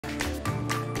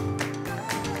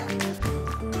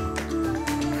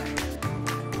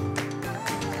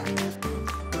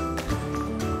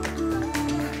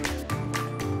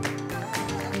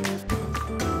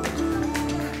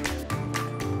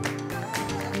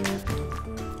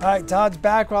All right, Todd's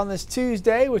back on this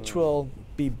Tuesday, which will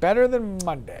be better than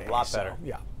Monday. A lot better.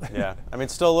 Yeah. Yeah. I mean,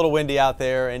 it's still a little windy out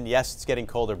there, and yes, it's getting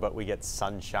colder, but we get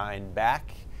sunshine back.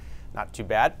 Not too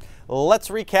bad. Let's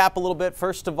recap a little bit.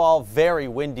 First of all, very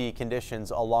windy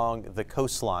conditions along the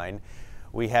coastline.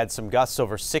 We had some gusts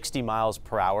over 60 miles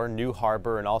per hour, New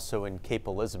Harbor and also in Cape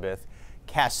Elizabeth.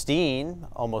 Castine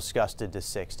almost gusted to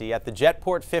 60. At the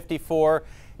Jetport, 54.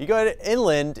 You go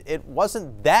inland, it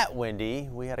wasn't that windy.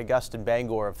 We had a gust in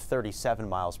Bangor of 37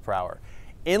 miles per hour.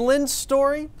 Inland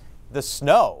story, the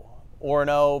snow.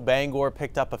 Orono, Bangor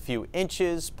picked up a few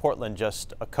inches. Portland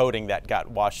just a coating that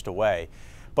got washed away.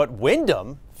 But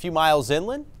Windham, a few miles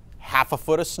inland, half a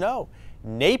foot of snow.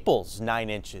 Naples, 9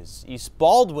 inches. East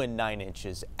Baldwin, 9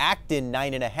 inches. Acton,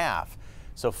 9.5.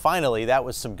 So finally, that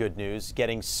was some good news,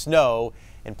 getting snow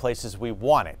in places we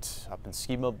want it, up in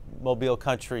ski mobile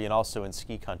country and also in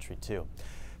ski country too.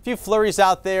 A few flurries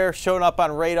out there showing up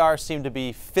on radar, seem to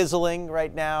be fizzling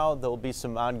right now. There will be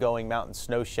some ongoing mountain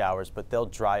snow showers, but they'll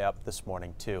dry up this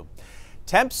morning too.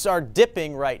 Temps are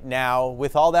dipping right now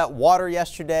with all that water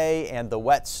yesterday and the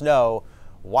wet snow.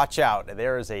 Watch out,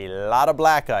 there is a lot of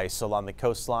black ice along the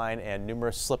coastline and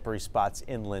numerous slippery spots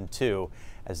inland too,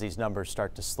 as these numbers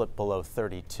start to slip below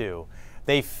 32.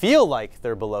 They feel like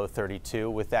they're below 32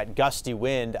 with that gusty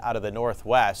wind out of the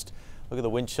northwest. Look at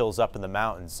the wind chills up in the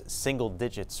mountains, single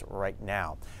digits right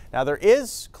now. Now there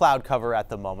is cloud cover at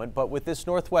the moment, but with this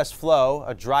northwest flow,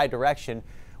 a dry direction,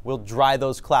 we'll dry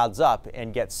those clouds up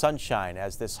and get sunshine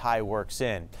as this high works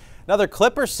in. Another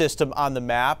clipper system on the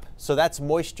map, so that's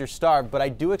moisture starved, but I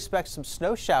do expect some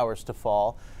snow showers to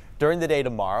fall during the day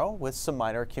tomorrow with some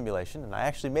minor accumulation, and I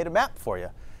actually made a map for you.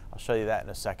 I'll show you that in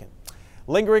a second.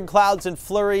 Lingering clouds and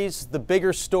flurries, the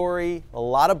bigger story, a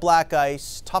lot of black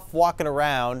ice, tough walking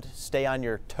around, stay on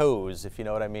your toes if you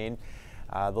know what I mean.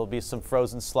 There'll be some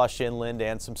frozen slush inland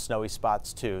and some snowy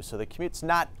spots too, so the commute's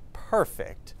not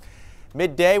perfect.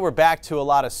 Midday, we're back to a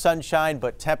lot of sunshine,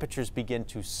 but temperatures begin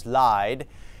to slide.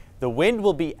 The wind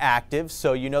will be active,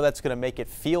 so you know that's going to make it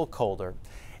feel colder.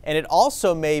 And it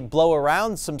also may blow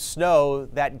around some snow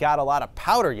that got a lot of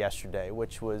powder yesterday,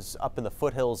 which was up in the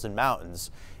foothills and mountains.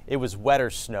 It was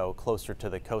wetter snow closer to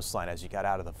the coastline as you got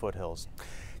out of the foothills.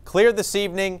 Clear this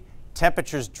evening.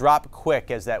 Temperatures drop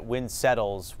quick as that wind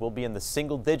settles. We'll be in the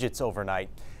single digits overnight,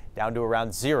 down to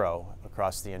around 0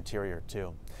 across the interior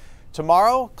too.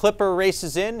 Tomorrow, Clipper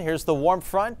races in. Here's the warm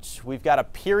front. We've got a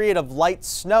period of light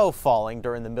snow falling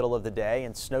during the middle of the day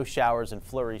and snow showers and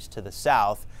flurries to the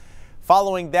south.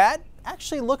 Following that,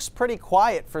 actually looks pretty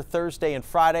quiet for Thursday and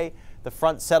Friday. The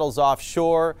front settles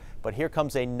offshore, but here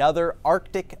comes another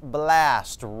Arctic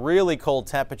blast. Really cold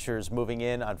temperatures moving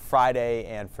in on Friday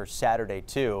and for Saturday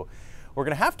too. We're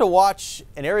going to have to watch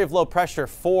an area of low pressure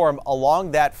form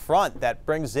along that front that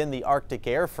brings in the Arctic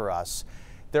air for us.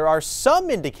 There are some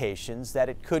indications that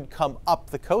it could come up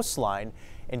the coastline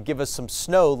and give us some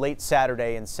snow late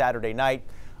Saturday and Saturday night.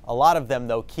 A lot of them,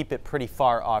 though, keep it pretty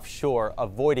far offshore,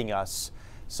 avoiding us.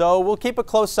 So we'll keep a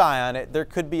close eye on it. There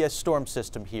could be a storm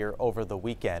system here over the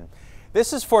weekend.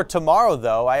 This is for tomorrow,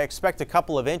 though. I expect a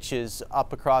couple of inches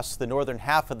up across the northern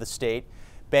half of the state.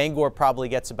 Bangor probably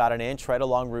gets about an inch right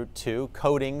along Route 2.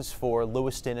 Coatings for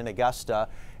Lewiston and Augusta.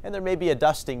 And there may be a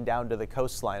dusting down to the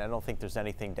coastline. I don't think there's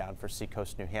anything down for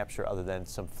Seacoast, New Hampshire other than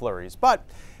some flurries. But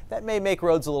that may make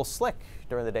roads a little slick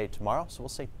during the day tomorrow, so we'll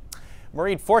see.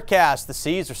 Marine forecast, the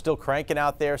seas are still cranking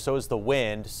out there, so is the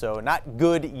wind, so not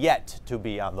good yet to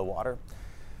be on the water.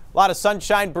 A lot of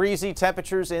sunshine, breezy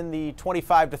temperatures in the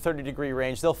 25 to 30 degree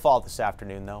range. They'll fall this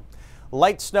afternoon, though.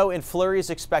 Light snow and flurries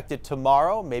expected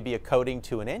tomorrow, maybe a coating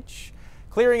to an inch.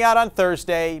 Clearing out on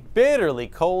Thursday, bitterly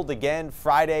cold again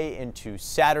Friday into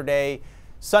Saturday.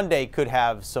 Sunday could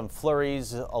have some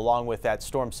flurries along with that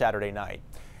storm Saturday night.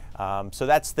 So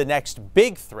that's the next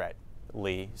big threat,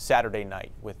 Lee, Saturday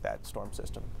night with that storm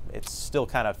system. It's still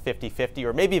kind of 50-50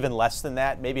 or maybe even less than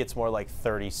that. Maybe it's more like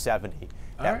 30-70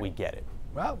 that we get it.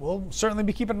 Well, we'll certainly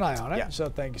be keeping an eye on it. Yeah. So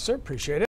thank you, sir. Appreciate it.